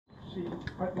Shri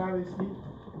Fadnavis,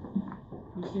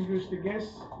 distinguished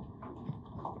guests,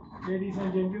 ladies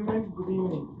and gentlemen, good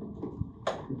evening.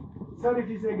 Sir,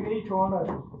 it is a great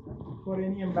honor for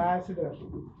any ambassador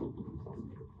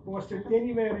posted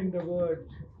anywhere in the world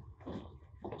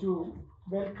to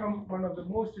welcome one of the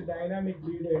most dynamic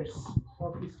leaders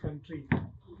of his country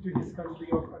to his country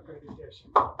of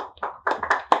accreditation.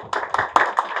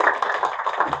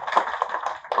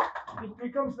 It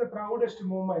becomes the proudest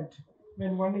moment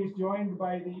when one is joined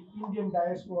by the Indian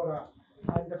diaspora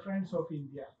and the friends of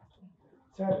India.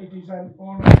 Sir, it is an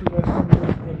honor to welcome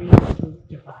you again to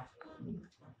Japan.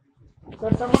 Sir,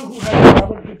 someone who has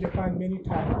traveled to Japan many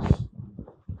times,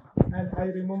 and I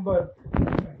remember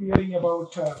hearing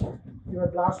about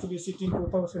your last visit in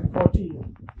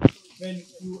 2014 when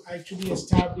you actually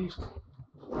established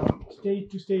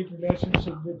state-to-state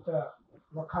relationship with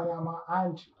Wakayama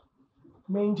and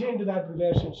maintained that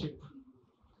relationship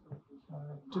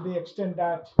to the extent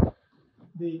that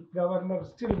the governor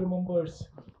still remembers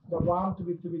the warmth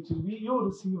with which you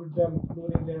received them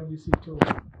during their visit to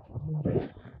Mumbai.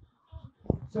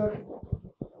 Sir,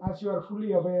 as you are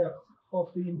fully aware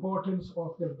of the importance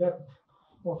of the depth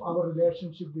of our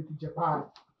relationship with Japan,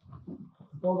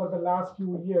 over the last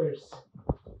few years,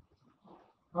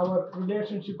 our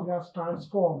relationship has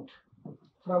transformed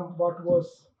from what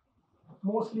was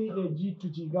mostly a G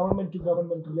to government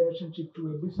relationship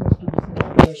to a business to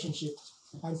business relationship,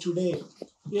 and today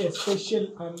a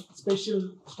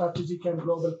special strategic and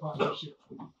global partnership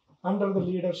under the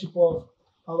leadership of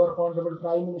our Honorable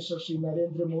Prime Minister Shri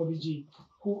Narendra Modi ji,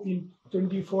 who in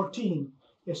 2014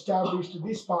 established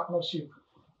this partnership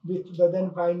with the then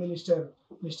Prime Minister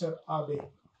Mr. Abe.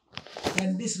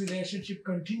 And this relationship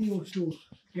continues to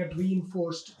get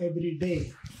reinforced every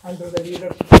day under the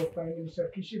leadership of Prime Minister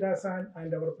Kishida-san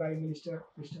and our Prime Minister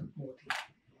Mr. Modi.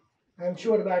 I am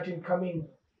sure that in coming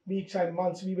weeks and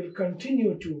months we will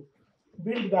continue to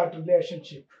build that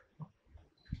relationship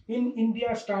in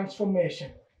India's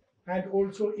transformation and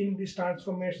also in this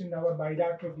transformation in our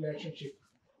bilateral relationship.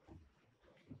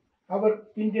 Our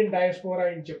Indian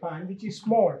diaspora in Japan, which is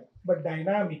small but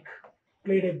dynamic,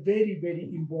 played a very, very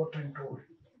important role.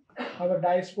 Our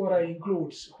diaspora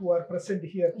includes, who are present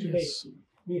here today, yes.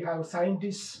 We have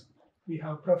scientists, we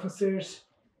have professors,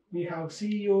 we have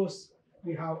CEOs,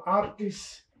 we have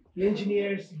artists,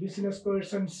 engineers, business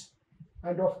persons,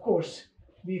 and of course,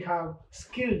 we have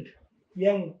skilled,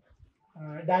 young,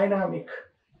 dynamic,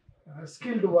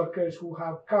 skilled workers who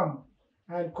have come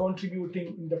and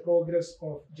contributing in the progress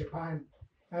of Japan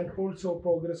and also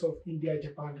progress of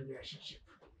India-Japan relationship.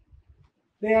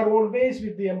 They are always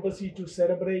with the embassy to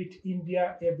celebrate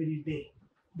India every day.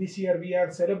 This year we are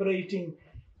celebrating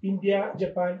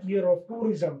India-Japan Year of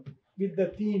Tourism with the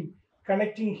theme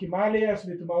Connecting Himalayas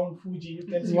with Mount Fuji. You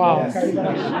can see Mount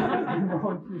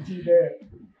Fuji there.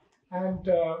 And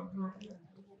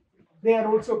they are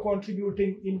also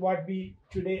contributing in what we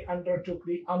today undertook,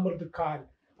 the Amrit Kal,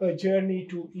 a journey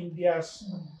to India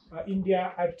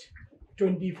at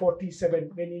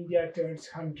 2047 when India turns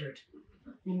 100.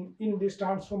 In this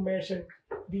transformation,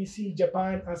 we see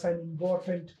Japan as an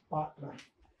important partner.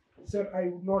 Sir, I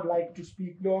would not like to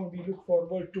speak long. We look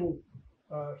forward to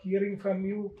hearing from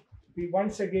you. We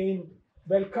once again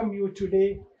welcome you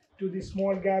today to this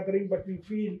small gathering, but we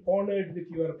feel honored with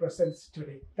your presence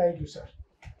today. Thank you, sir.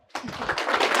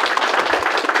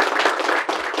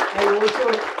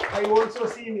 I also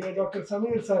see Dr.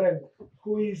 Samir Saran,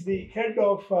 who is the head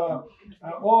of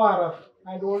ORF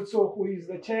and also who is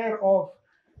the chair of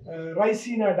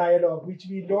Raisina Dialogue, which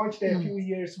we launched a few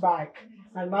years back,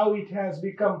 and now it has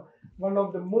become one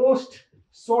of the most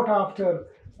sought after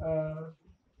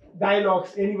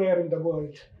dialogues anywhere in the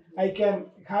world.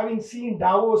 Having seen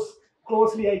Davos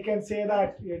closely, I can say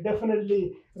that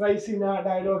definitely Raisina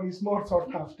Dialogue is more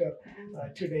sought after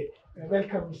today.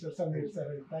 Welcome, Mr. Samir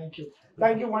Saran. Thank you.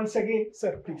 Thank you once again,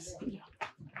 sir, please.